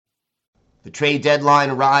The trade deadline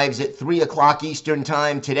arrives at 3 o'clock Eastern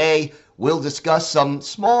Time today. We'll discuss some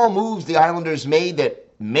small moves the Islanders made that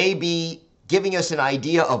may be giving us an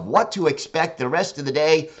idea of what to expect the rest of the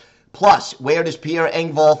day. Plus, where does Pierre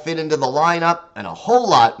Engvall fit into the lineup? And a whole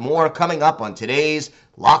lot more coming up on today's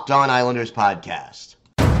Locked On Islanders podcast.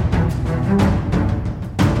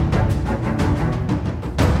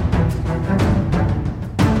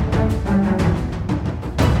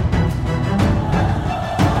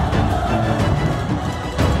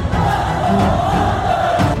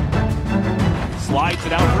 Slides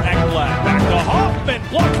it out for Ekblad. Back to Hoffman.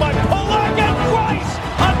 Blocked by Polak and Price.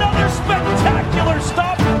 Another spectacular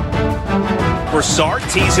stop. Broussard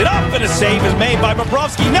tees it up and a save is made by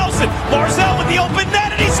Bobrovsky. Nelson. Barzal with the open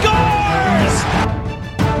net and he scores!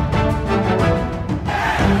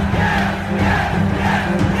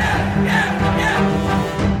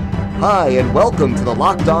 Hi, and welcome to the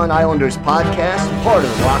Locked On Islanders podcast, part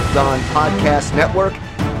of the Locked On Podcast Network,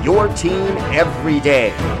 your team every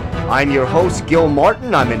day. I'm your host, Gil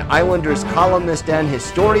Martin. I'm an Islanders columnist and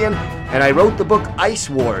historian, and I wrote the book Ice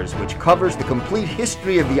Wars, which covers the complete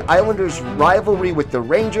history of the Islanders' rivalry with the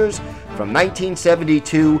Rangers from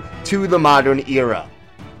 1972 to the modern era.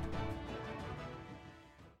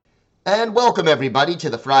 And welcome, everybody, to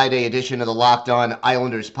the Friday edition of the Locked On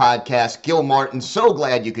Islanders podcast. Gil Martin, so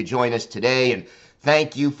glad you could join us today, and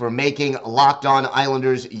thank you for making Locked On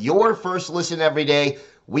Islanders your first listen every day.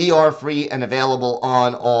 We are free and available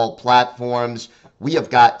on all platforms. We have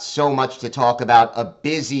got so much to talk about. A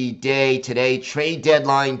busy day today, trade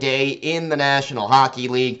deadline day in the National Hockey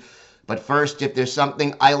League. But first, if there's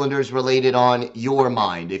something Islanders related on your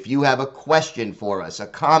mind, if you have a question for us, a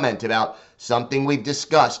comment about something we've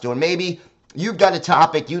discussed, or maybe you've got a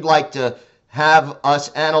topic you'd like to have us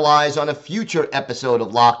analyze on a future episode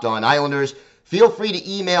of Locked On Islanders, feel free to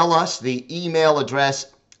email us. The email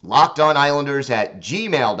address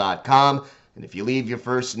lockedonislanders@gmail.com. And if you leave your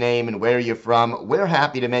first name and where you're from, we're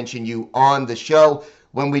happy to mention you on the show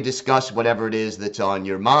when we discuss whatever it is that's on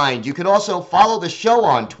your mind. You can also follow the show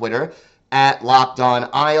on Twitter at Locked On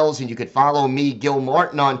Isles, and you could follow me, Gil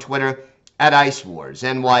Martin, on Twitter at Ice Wars,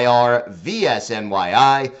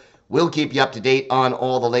 NYR_VSNYI. We'll keep you up to date on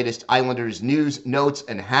all the latest Islanders news, notes,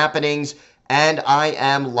 and happenings. And I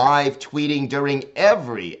am live tweeting during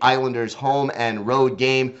every Islanders home and road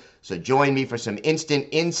game. So join me for some instant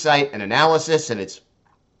insight and analysis. And it's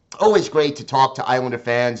always great to talk to Islander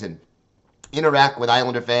fans and interact with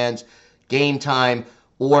Islander fans game time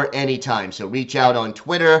or anytime. So reach out on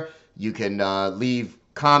Twitter. You can leave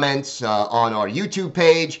comments on our YouTube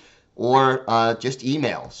page or just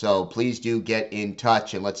email. So please do get in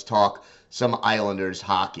touch and let's talk some Islanders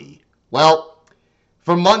hockey. Well,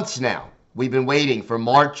 for months now, we've been waiting for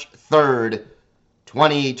March 3rd,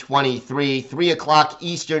 2023, 3 o'clock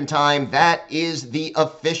Eastern Time. That is the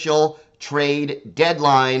official trade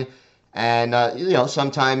deadline. And,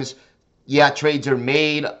 sometimes, trades are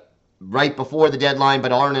made right before the deadline,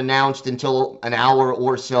 but aren't announced until an hour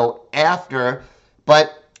or so after.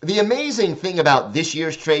 But the amazing thing about this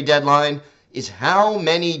year's trade deadline is how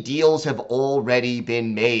many deals have already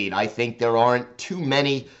been made. I think there aren't too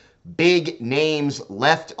many big names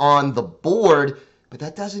left on the board, but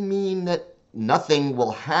that doesn't mean that nothing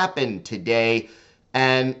will happen today.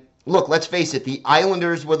 And look, let's face it, the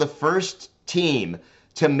Islanders were the first team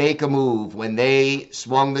to make a move when they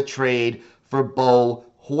swung the trade for Bo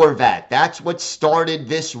Horvat. That's what started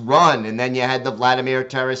this run. And then you had the Vladimir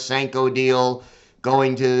Tarasenko deal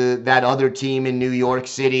going to that other team in New York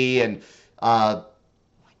City, and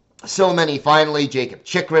so many. Finally, Jacob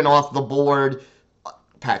Chychrun off the board,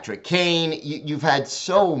 Patrick Kane. You've had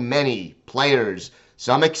so many players,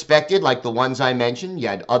 some expected, like the ones I mentioned. You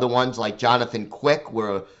had other ones like Jonathan Quick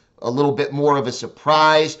were a little bit more of a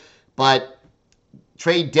surprise, but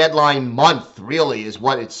trade deadline month really is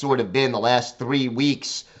what it's sort of been. The last 3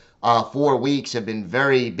 weeks, 4 weeks have been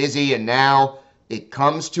very busy, and now it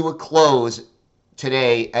comes to a close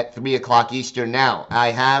today at 3 o'clock Eastern. Now,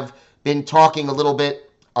 I have been talking a little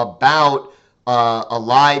bit about a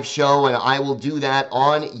live show, and I will do that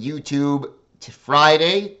on YouTube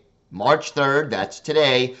Friday, March 3rd, that's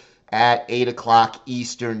today, at 8 o'clock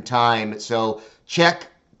Eastern Time. So check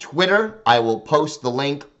Twitter. I will post the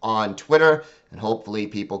link on Twitter, and hopefully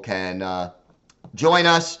people can join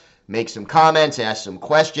us, make some comments, ask some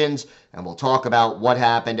questions, and we'll talk about what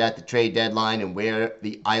happened at the trade deadline and where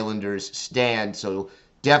the Islanders stand. So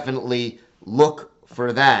definitely look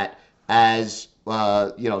for that as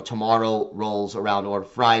tomorrow rolls around, or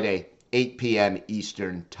Friday, 8 p.m.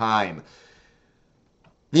 Eastern Time.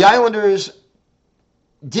 The Islanders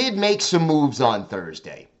did make some moves on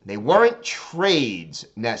Thursday. They weren't trades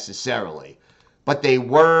necessarily, but they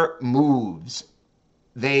were moves.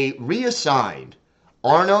 They reassigned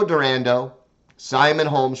Arno Durando, Simon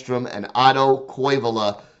Holmstrom, and Otto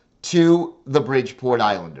Koivula to the Bridgeport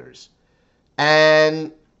Islanders.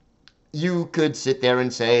 And you could sit there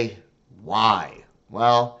and say, why?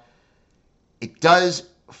 Well, it does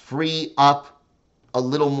free up a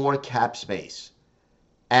little more cap space.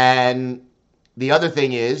 And the other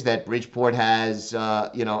thing is that Bridgeport has,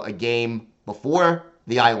 a game before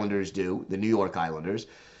the Islanders do, the New York Islanders.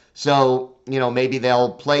 So, maybe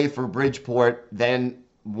they'll play for Bridgeport, then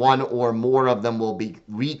one or more of them will be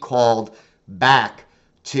recalled back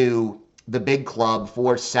to the big club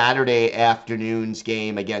for Saturday afternoon's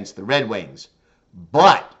game against the Red Wings.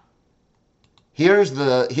 But here's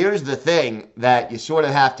the thing that you sort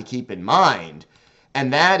of have to keep in mind,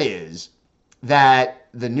 and that is that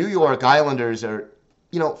the New York Islanders are,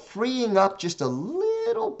 freeing up just a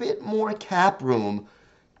little bit more cap room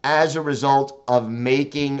as a result of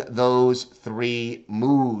making those 3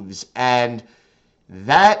 moves. And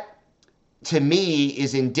that, to me,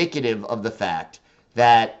 is indicative of the fact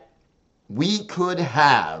that we could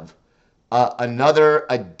have another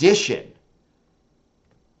addition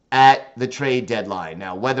at the trade deadline.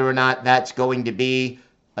 Now, whether or not that's going to be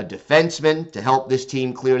a defenseman to help this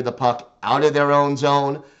team clear the puck out of their own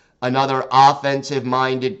zone, another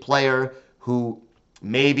offensive-minded player who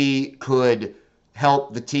maybe could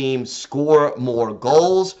help the team score more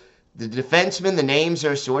goals. The defensemen, the names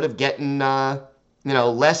are sort of getting,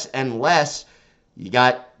 less and less. You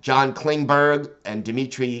got John Klingberg and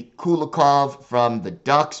Dmitry Kulikov from the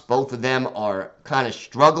Ducks. Both of them are kind of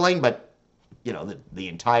struggling, but, the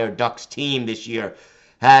entire Ducks team this year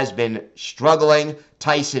has been struggling.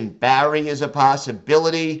 Tyson Barrie is a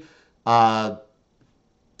possibility. We'll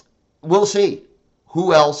see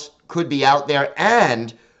who else could be out there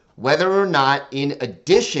and whether or not, in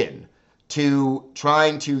addition to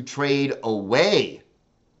trying to trade away,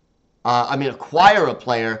 acquire a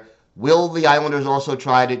player, will the Islanders also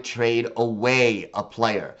try to trade away a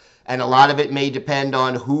player? And a lot of it may depend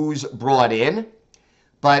on who's brought in,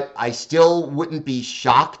 but I still wouldn't be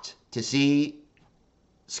shocked to see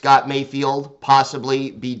Scott Mayfield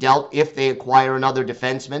possibly be dealt if they acquire another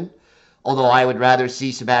defenseman, although I would rather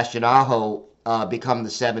see Sebastian Aho become the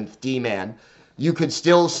 7th D-man. You could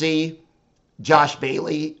still see Josh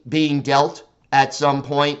Bailey being dealt at some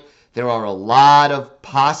point. There are a lot of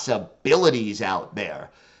possibilities out there,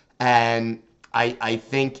 and I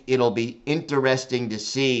think it'll be interesting to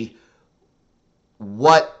see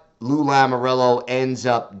what Lou Lamoriello ends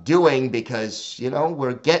up doing because,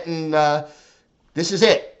 we're getting... this is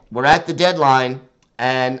it. We're at the deadline,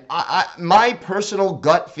 and my personal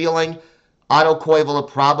gut feeling, Otto Koivula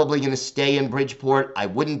probably going to stay in Bridgeport. I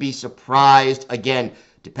wouldn't be surprised, again,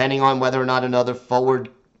 depending on whether or not another forward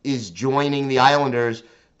is joining the Islanders,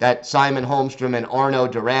 that Simon Holmstrom and Arno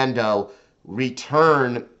Durando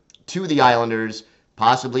return to the Islanders,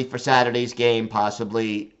 possibly for Saturday's game,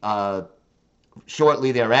 possibly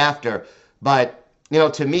shortly thereafter. But,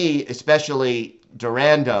 to me, especially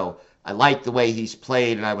Durando, I like the way he's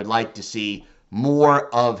played, and I would like to see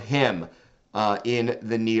more of him in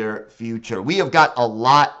the near future. We have got a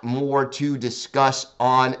lot more to discuss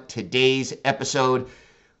on today's episode.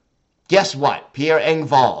 Guess what? Pierre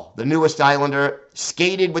Engvall, the newest Islander,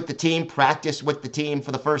 skated with the team, practiced with the team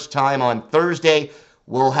for the first time on Thursday.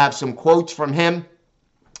 We'll have some quotes from him.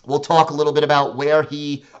 We'll talk a little bit about where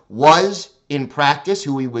he was in practice,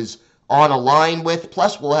 who he was on a line with.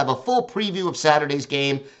 Plus, we'll have a full preview of Saturday's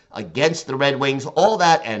game against the Red Wings. All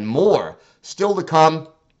that and more still to come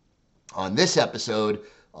on this episode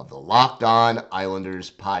of the Locked On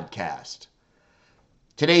Islanders podcast.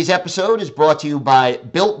 Today's episode is brought to you by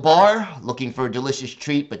Built Bar. Looking for a delicious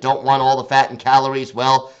treat but don't want all the fat and calories?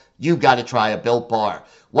 Well, you've got to try a Built Bar.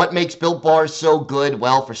 What makes Built Bars so good?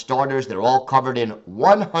 Well, for starters, they're all covered in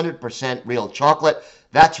 100% real chocolate.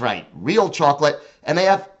 That's right, real chocolate. And they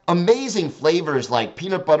have amazing flavors like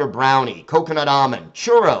peanut butter brownie, coconut almond,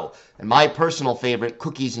 churro, and my personal favorite,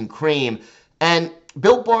 cookies and cream. And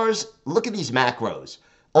Built Bars, look at these macros.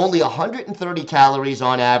 Only 130 calories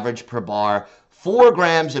on average per bar, 4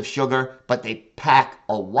 grams of sugar, but they pack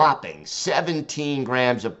a whopping 17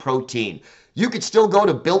 grams of protein. You could still go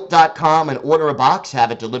to Built.com and order a box,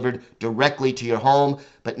 have it delivered directly to your home.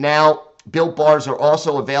 But now, Built Bars are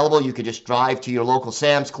also available. You could just drive to your local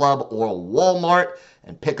Sam's Club or Walmart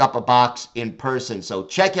and pick up a box in person. So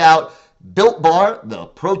check out Built Bar, the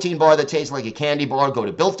protein bar that tastes like a candy bar. Go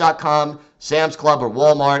to Built.com, Sam's Club, or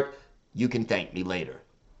Walmart. You can thank me later.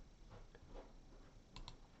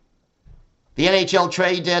 The NHL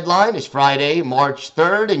trade deadline is Friday, March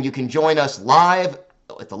 3rd, and you can join us live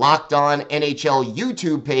at the Locked On NHL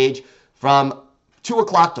YouTube page from 2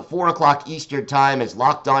 o'clock to 4 o'clock Eastern Time as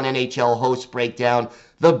Locked On NHL hosts break down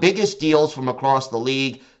the biggest deals from across the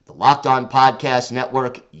league. The Locked On Podcast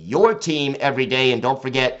Network, your team every day. And don't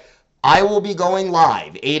forget, I will be going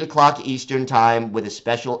live 8 o'clock Eastern Time with a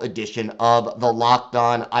special edition of the Locked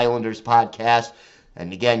On Islanders podcast.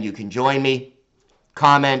 And again, you can join me,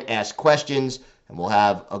 comment, ask questions, and we'll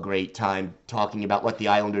have a great time talking about what the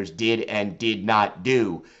Islanders did and did not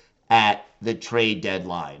do at the trade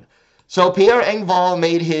deadline. So Pierre Engvall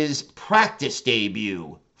made his practice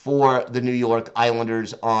debut for the New York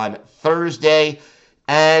Islanders on Thursday,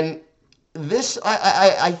 and this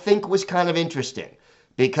I think was kind of interesting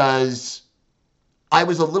because I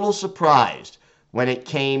was a little surprised when it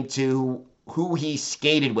came to who he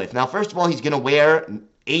skated with. Now, first of all, he's going to wear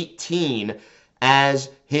 18 as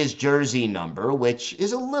his jersey number, which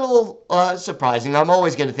is a little surprising. I'm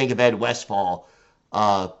always going to think of Ed Westfall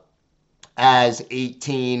as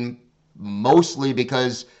 18, mostly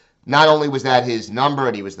because not only was that his number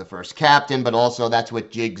and he was the first captain, but also that's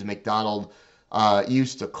what Jiggs McDonald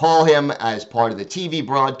used to call him as part of the TV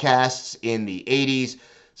broadcasts in the 80s.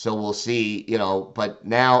 So we'll see, but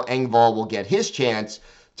now Engvall will get his chance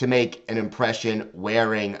to make an impression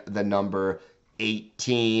wearing the number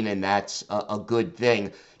 18, and that's a good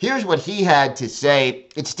thing. Here's what he had to say.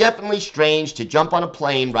 It's definitely strange to jump on a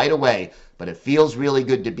plane right away, but it feels really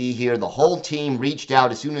good to be here. The whole team reached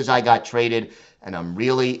out as soon as I got traded, and I'm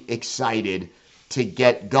really excited to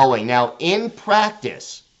get going. Now, in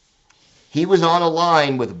practice, he was on a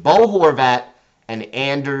line with Bo Horvat and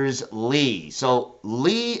Anders Lee. So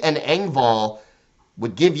Lee and Engvall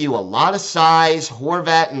would give you a lot of size.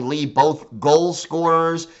 Horvat and Lee both goal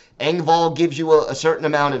scorers. Engvall gives you a certain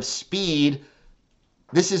amount of speed.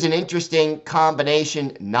 This is an interesting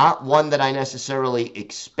combination, not one that I necessarily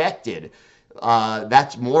expected.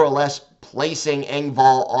 That's more or less placing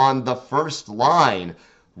Engvall on the first line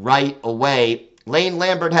right away. Lane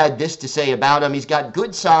Lambert had this to say about him. He's got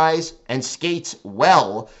good size and skates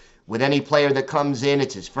well. With any player that comes in,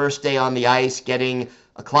 it's his first day on the ice, getting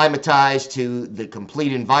acclimatized to the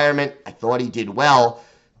complete environment. I thought he did well.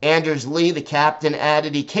 Anders Lee, the captain,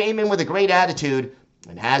 added he came in with a great attitude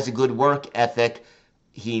and has a good work ethic.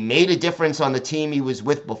 He made a difference on the team he was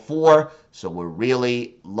with before, so we're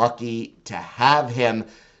really lucky to have him.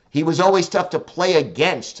 He was always tough to play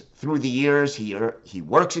against through the years. He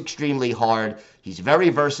works extremely hard. He's very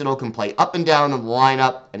versatile, can play up and down the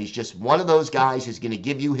lineup, and he's just one of those guys who's going to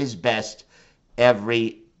give you his best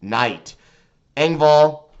every night.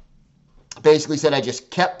 Engvall basically said, I just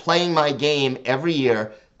kept playing my game every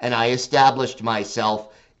year, and I established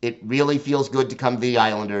myself. It really feels good to come to the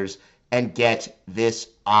Islanders and get this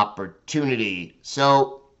opportunity.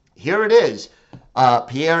 So here it is.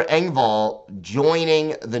 Pierre Engvall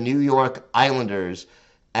joining the New York Islanders.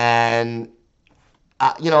 And,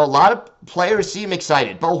 a lot of players seem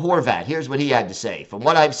excited. Bo Horvat, here's what he had to say. From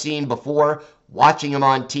what I've seen before, watching him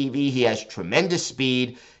on TV, he has tremendous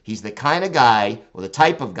speed. He's the kind of guy, or the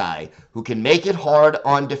type of guy, who can make it hard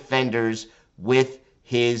on defenders with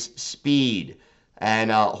his speed. And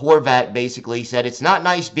Horvat basically said, it's not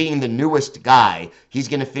nice being the newest guy. He's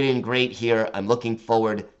going to fit in great here. I'm looking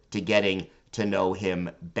forward to getting to know him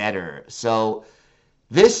better. So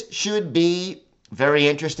this should be very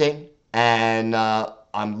interesting, and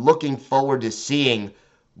I'm looking forward to seeing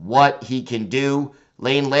what he can do.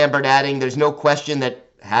 Lane Lambert adding, there's no question that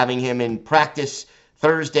having him in practice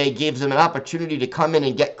Thursday gives him an opportunity to come in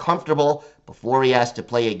and get comfortable before he has to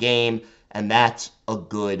play a game, and that's a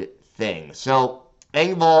good thing. So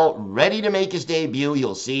Engvall ready to make his debut.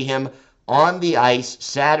 You'll see him on the ice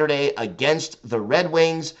Saturday against the Red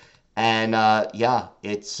Wings. And,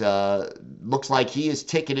 it's looks like he is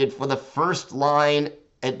ticketed for the first line,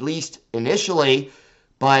 at least initially.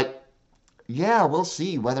 But, we'll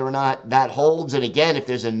see whether or not that holds. And, again, if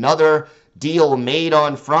there's another deal made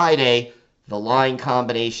on Friday, the line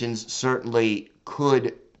combinations certainly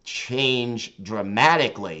could change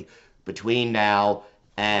dramatically between now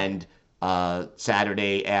and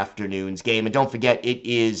Saturday afternoon's game. And don't forget, it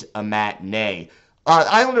is a matinee.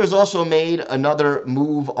 Islanders also made another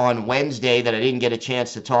move on Wednesday that I didn't get a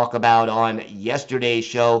chance to talk about on yesterday's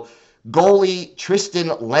show. Goalie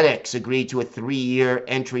Tristan Lennox agreed to a 3-year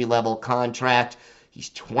entry-level contract. He's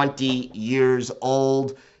 20 years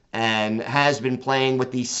old and has been playing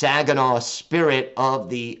with the Saginaw Spirit of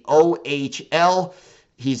the OHL.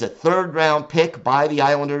 He's a third-round pick by the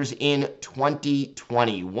Islanders in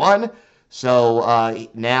 2021. So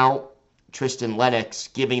now Tristan Lennox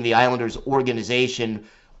giving the Islanders organization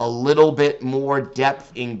a little bit more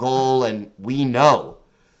depth in goal, and we know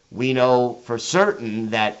for certain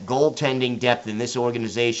that goaltending depth in this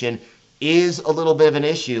organization is a little bit of an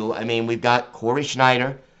issue. I mean, we've got Corey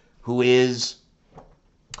Schneider, who is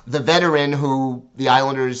the veteran who the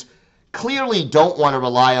Islanders clearly don't want to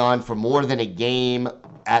rely on for more than a game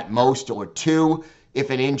at most, or two, if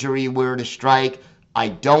an injury were to strike. I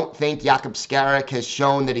don't think Jakub Skarek has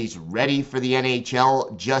shown that he's ready for the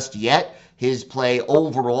NHL just yet. His play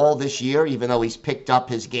overall this year, even though he's picked up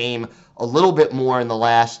his game a little bit more in the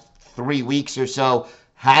last 3 weeks or so,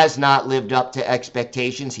 has not lived up to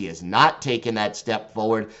expectations. He has not taken that step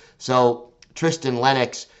forward. So Tristan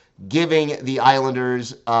Lennox giving the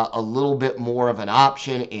Islanders a little bit more of an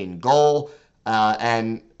option in goal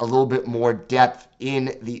and a little bit more depth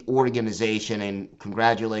in the organization. And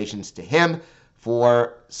congratulations to him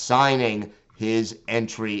for signing his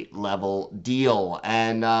entry-level deal.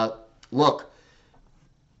 And look,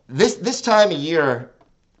 this time of year,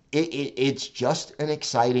 it's just an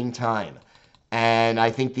exciting time. And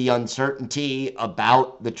I think the uncertainty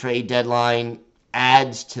about the trade deadline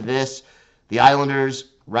adds to this. The Islanders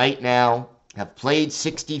right now have played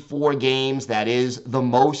 64 games. That is the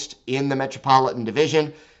most in the Metropolitan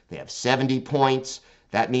Division. They have 70 points.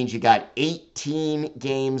 That means you got 18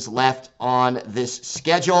 games left on this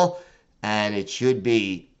schedule. And it should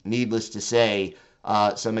be, needless to say,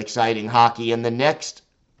 some exciting hockey. And the next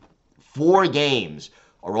 4 games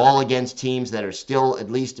are all against teams that are still,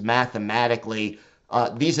 at least mathematically,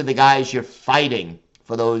 these are the guys you're fighting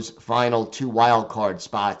for those final 2 wild card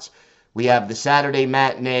spots. We have the Saturday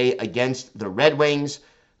matinee against the Red Wings.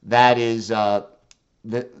 That is at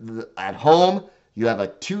home. You have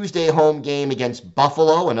a Tuesday home game against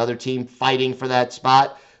Buffalo, another team fighting for that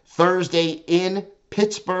spot. Thursday in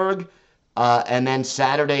Pittsburgh, and then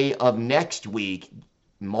Saturday of next week,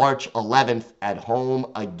 March 11th, at home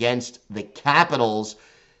against the Capitals.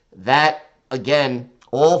 That, again,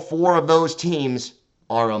 all 4 of those teams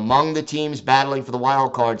are among the teams battling for the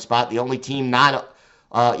wild card spot. The only team not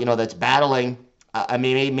that's battling, I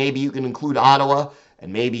mean, maybe you can include Ottawa,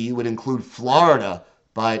 and maybe you would include Florida,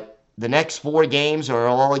 but the next 4 games are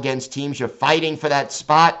all against teams you're fighting for that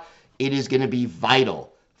spot. It is going to be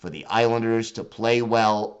vital for the Islanders to play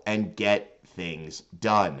well and get things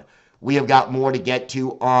done. We have got more to get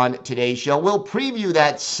to on today's show. We'll preview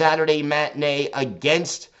that Saturday matinee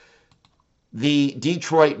against the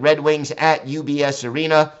Detroit Red Wings at UBS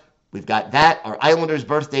Arena. We've got that, our Islanders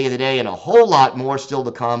birthday of the day, and a whole lot more still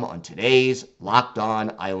to come on today's Locked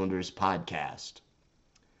On Islanders podcast.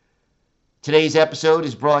 Today's episode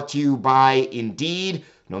is brought to you by Indeed.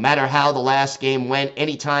 No matter how the last game went,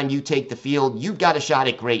 anytime you take the field, you've got a shot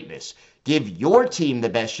at greatness. Give your team the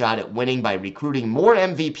best shot at winning by recruiting more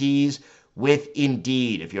MVPs with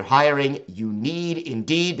Indeed. If you're hiring, you need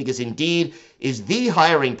Indeed, because Indeed is the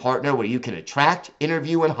hiring partner where you can attract,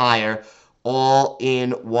 interview, and hire all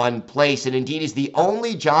in one place. And Indeed is the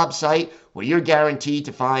only job site where you're guaranteed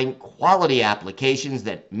to find quality applications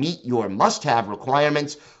that meet your must-have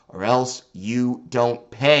requirements, or else you don't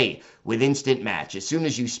pay. With Instant Match, as soon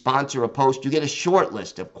as you sponsor a post, you get a short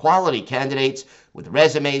list of quality candidates with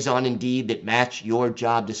resumes on Indeed that match your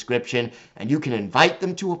job description, and you can invite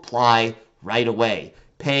them to apply right away.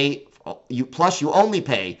 Plus, you only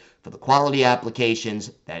pay for the quality applications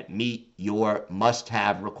that meet your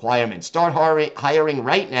must-have requirements. Start hiring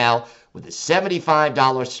right now with a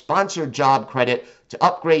 $75 sponsored job credit to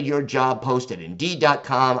upgrade your job post at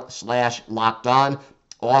Indeed.com/lockedon.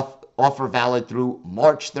 Offer valid through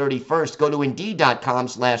March 31st. Go to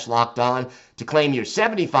Indeed.com/lockedon to claim your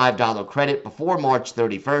 $75 credit before March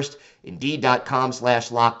 31st.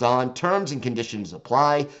 Indeed.com/lockedon. Terms and conditions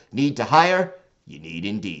apply. Need to hire? You need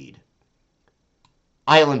Indeed.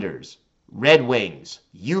 Islanders, Red Wings,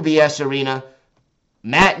 UBS Arena.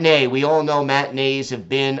 Matinee. We all know matinees have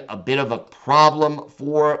been a bit of a problem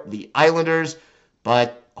for the Islanders,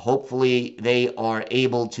 but hopefully they are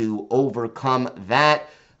able to overcome that.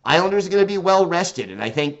 Islanders are going to be well rested, and I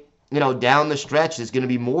think, down the stretch, there's going to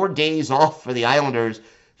be more days off for the Islanders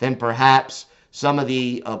than perhaps some of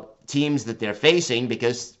the teams that they're facing,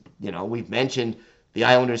 because, we've mentioned the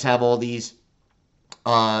Islanders have all these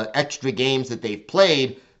extra games that they've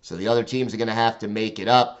played, so the other teams are going to have to make it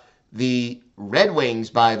up. The Red Wings,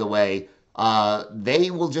 by the way, they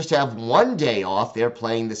will just have 1 day off. They're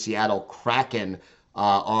playing the Seattle Kraken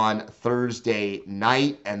on Thursday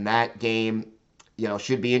night, and that game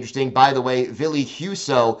should be interesting. By the way, Ville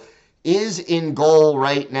Husso is in goal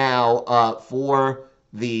right now for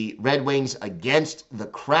the Red Wings against the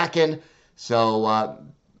Kraken. So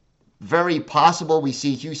very possible we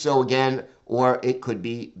see Husso again, or it could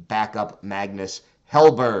be backup Magnus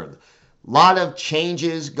Hellberg. A lot of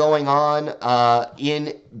changes going on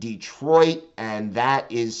in Detroit, and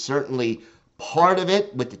that is certainly part of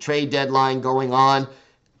it with the trade deadline going on.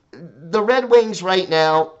 The Red Wings right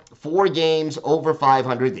now, 4 games over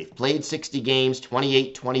 500. They've played 60 games,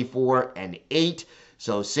 28, 24, and 8.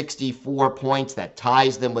 So 64 points. That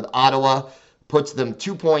ties them with Ottawa, puts them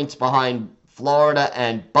 2 points behind Florida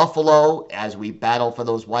and Buffalo as we battle for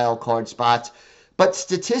those wild card spots. But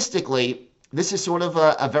statistically, this is sort of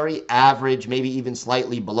a very average, maybe even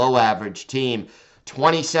slightly below average team.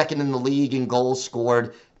 22nd in the league in goals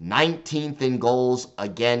scored, 19th in goals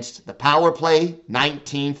against. The power play,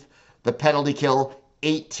 19th. The penalty kill,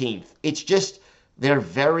 18th. It's just, they're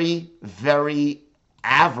very, very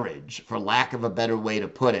average, for lack of a better way to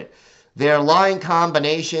put it. Their line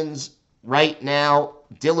combinations right now,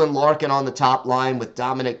 Dylan Larkin on the top line with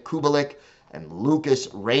Dominic Kubalik and Lucas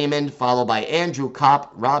Raymond, followed by Andrew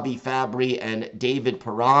Kopp, Robbie Fabry, and David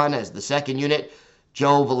Perron as the second unit.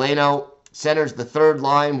 Joe Veleno centers the third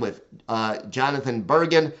line with Jonathan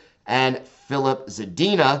Bergen and Philip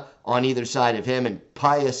Zadina on either side of him, and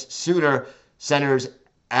Pius Suter centers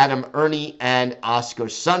Adam Ernie and Oscar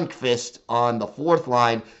Sundqvist on the fourth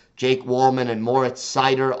line. Jake Wallman and Moritz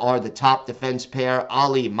Seider are the top defense pair.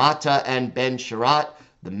 Ali Mata and Ben Sherratt,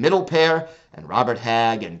 the middle pair, and Robert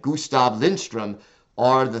Hagg and Gustav Lindstrom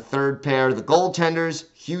are the third pair. The goaltenders,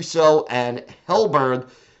 Husso and Hellberg.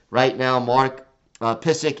 Right now, Mark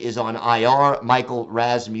Pysyk is on IR. Michael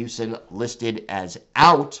Rasmussen listed as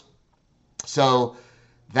out. So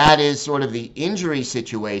that is sort of the injury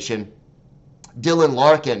situation. Dylan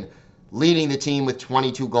Larkin leading the team with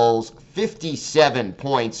 22 goals, 57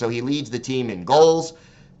 points. So he leads the team in goals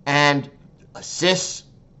and assists.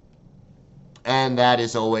 And that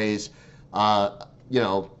is always, a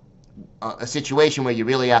situation where you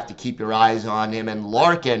really have to keep your eyes on him. And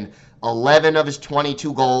Larkin, 11 of his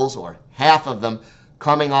 22 goals, or half of them,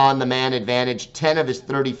 coming on the man advantage, 10 of his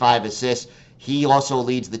 35 assists. He also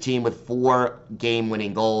leads the team with 4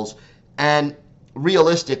 game-winning goals. And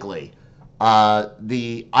realistically,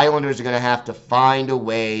 the Islanders are going to have to find a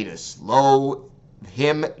way to slow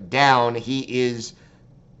him down. He is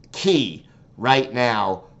key right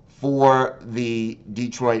now for the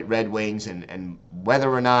Detroit Red Wings, and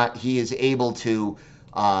whether or not he is able to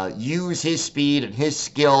use his speed and his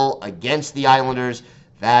skill against the Islanders,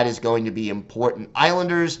 that is going to be important.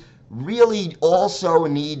 Islanders really also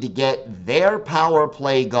need to get their power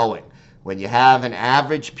play going. When you have an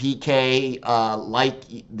average PK like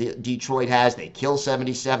Detroit has, they kill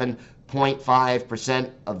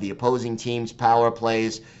 77.5% of the opposing team's power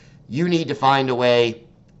plays. You need to find a way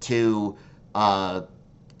to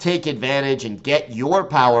take advantage and get your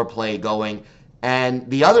power play going. And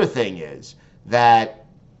the other thing is that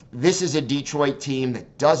this is a Detroit team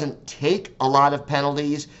that doesn't take a lot of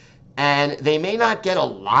penalties, and they may not get a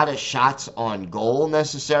lot of shots on goal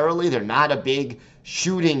necessarily. They're not a big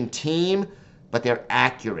shooting team, but they're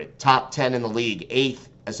accurate. Top 10 in the league, 8th,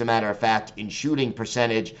 as a matter of fact, in shooting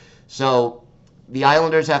percentage. So the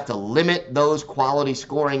Islanders have to limit those quality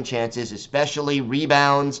scoring chances, especially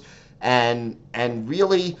rebounds, and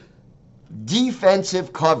really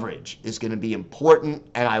defensive coverage is going to be important,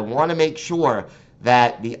 and I want to make sure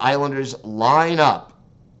that the Islanders line up.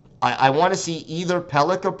 I want to see either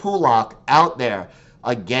Pelech or Pulock out there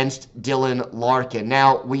against Dylan Larkin.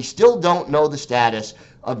 Now, we still don't know the status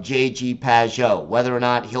of J.G. Pageau, whether or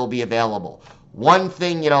not he'll be available. One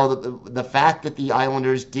thing, the fact that the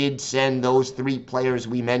Islanders did send those 3 players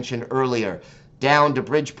we mentioned earlier down to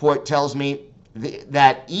Bridgeport tells me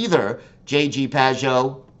that either J.G.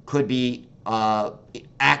 Pageau could be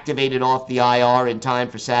activated off the IR in time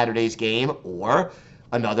for Saturday's game, or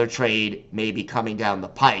another trade may be coming down the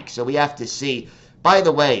pike. So we have to see. By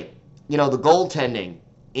the way, the goaltending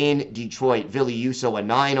in Detroit, Ville Husso, a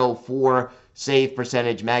 .904 save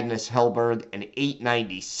percentage, Magnus Hellberg, an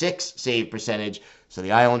 .896 save percentage. So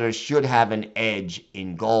the Islanders should have an edge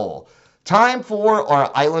in goal. Time for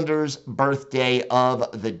our Islanders birthday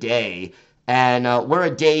of the day. And we're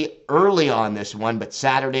a day early on this one, but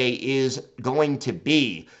Saturday is going to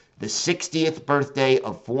be the 60th birthday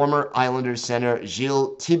of former Islanders center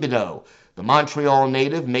Gilles Thibodeau. The Montreal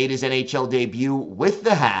native made his NHL debut with the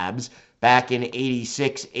Habs back in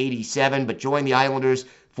 86-87, but joined the Islanders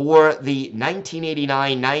for the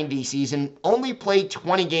 1989-90 season. Only played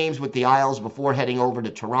 20 games with the Isles before heading over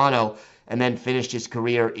to Toronto, and then finished his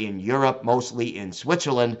career in Europe, mostly in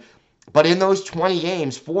Switzerland. But in those 20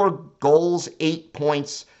 games, 4 goals, 8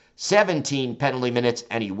 points, 17 penalty minutes,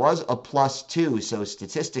 and he was a +2. So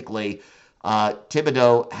statistically,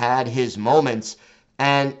 Thibodeau had his moments.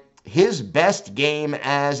 And his best game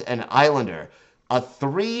as an Islander a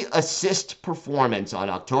 3-assist performance on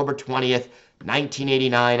October 20th,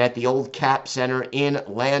 1989 at the old Cap Center in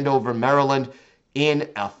Landover, Maryland, in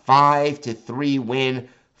a 5-3 win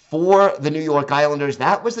for the New York Islanders.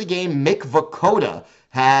 That was the game Mick Vukota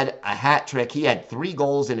had a hat trick. He had 3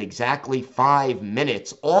 goals in exactly 5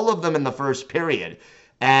 minutes, all of them in the first period.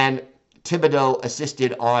 And Thibodeau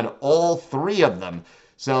assisted on all 3 of them.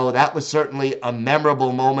 So that was certainly a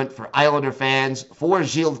memorable moment for Islander fans, for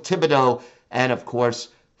Gilles Thibodeau, and of course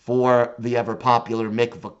for the ever-popular Mick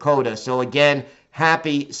Vukota. So again,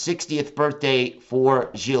 happy 60th birthday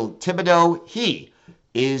for Gilles Thibodeau. He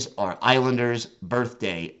is our Islanders'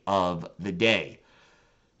 birthday of the day.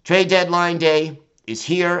 Trade deadline day is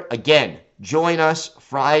here. Again, join us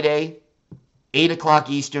Friday, 8 o'clock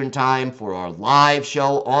Eastern time for our live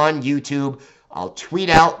show on YouTube. I'll tweet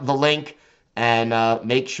out the link and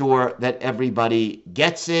make sure that everybody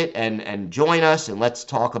gets it and join us, and let's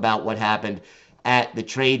talk about what happened at the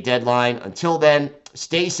trade deadline. Until then,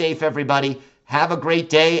 stay safe, everybody. Have a great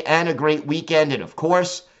day and a great weekend. And of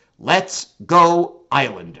course, let's go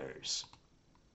Islanders.